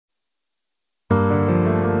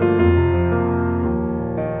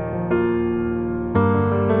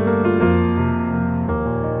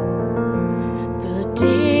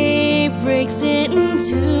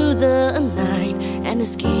into the night and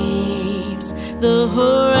escapes the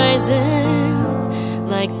horizon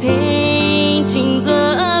like paintings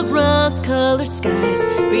of rust-colored skies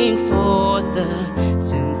bring forth the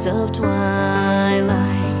scenes of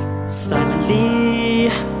twilight. Silently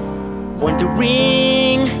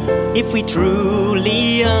wondering if we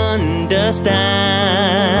truly understand.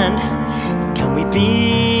 Can we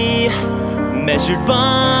be measured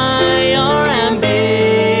by our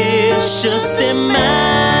ambitious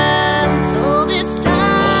demands? All this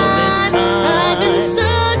time I've been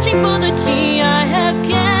searching for the key I have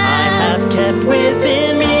kept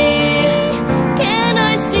within me. Can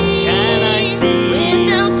I see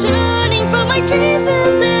without turning from my dreams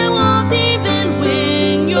as they won't even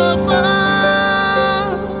win your fall?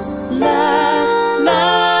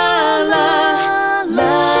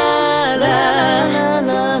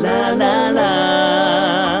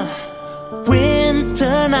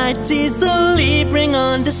 Easily bring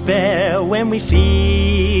on despair when we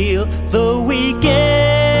feel the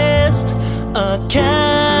weakest. A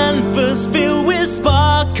canvas filled with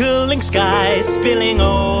sparkling skies spilling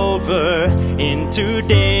over into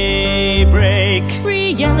daybreak.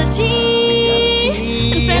 Reality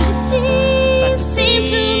and fantasy seem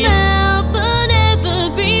to melt but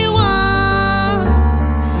never be one.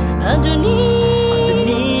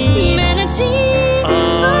 Underneath humanity,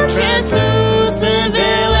 a translucent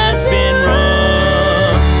veil has been run.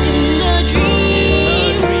 In the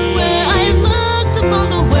dreams where I looked upon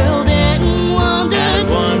the world and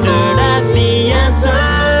wondered at the answer.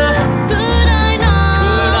 Could I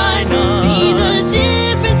not see the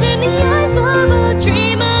difference in the eyes of a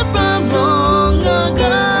dreamer from long ago?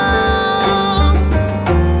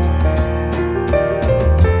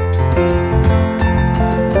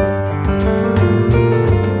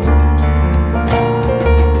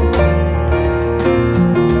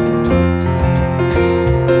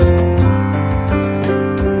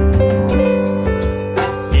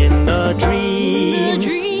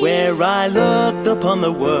 I looked upon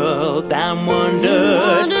the world and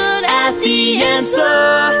wondered at the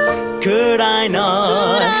answer. Could I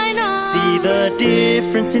not see the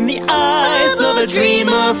difference in the eyes of a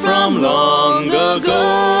dreamer from long ago?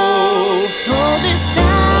 All this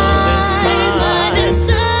time I've been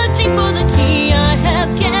searching for the key I have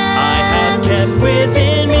kept within